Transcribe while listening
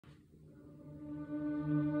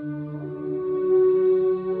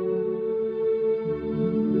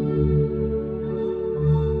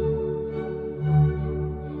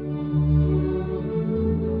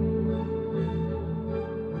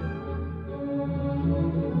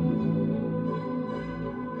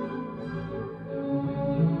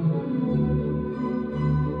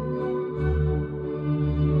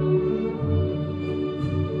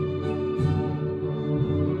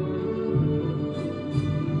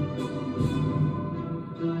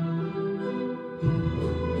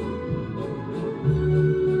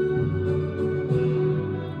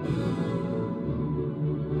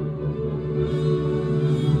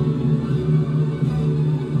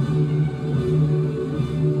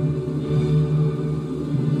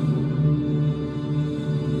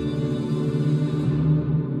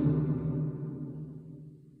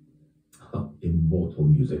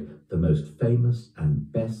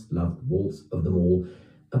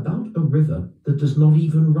about a river that does not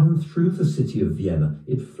even run through the city of Vienna.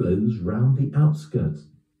 It flows round the outskirts.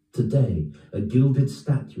 Today, a gilded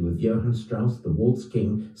statue of Johann Strauss, the waltz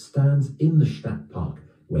king, stands in the Stadtpark,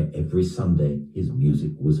 where every Sunday his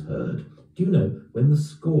music was heard. Do you know, when the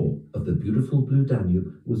score of The Beautiful Blue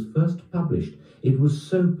Danube was first published, it was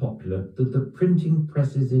so popular that the printing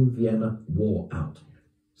presses in Vienna wore out.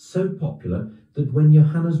 So popular that when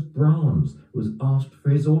Johannes Brahms was asked for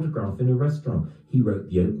his autograph in a restaurant, he wrote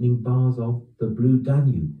the opening bars of The Blue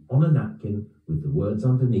Danube on a napkin with the words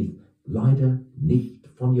underneath, "Leider nicht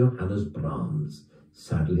von Johannes Brahms."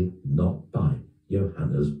 Sadly, not by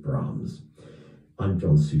Johannes Brahms. I'm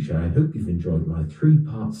John Suchet. I hope you've enjoyed my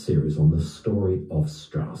three-part series on the story of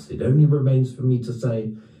Strauss. It only remains for me to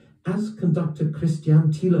say, as conductor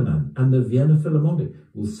Christian Thielemann and the Vienna Philharmonic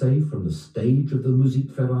will say from the stage of the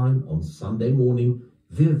Musikverein on Sunday morning,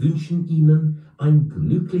 wir wünschen Ihnen ein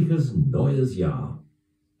glückliches neues Jahr.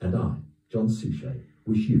 And I, John Suchet,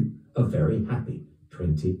 wish you a very happy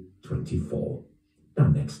 2024. Now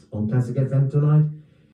next on Classic FM tonight,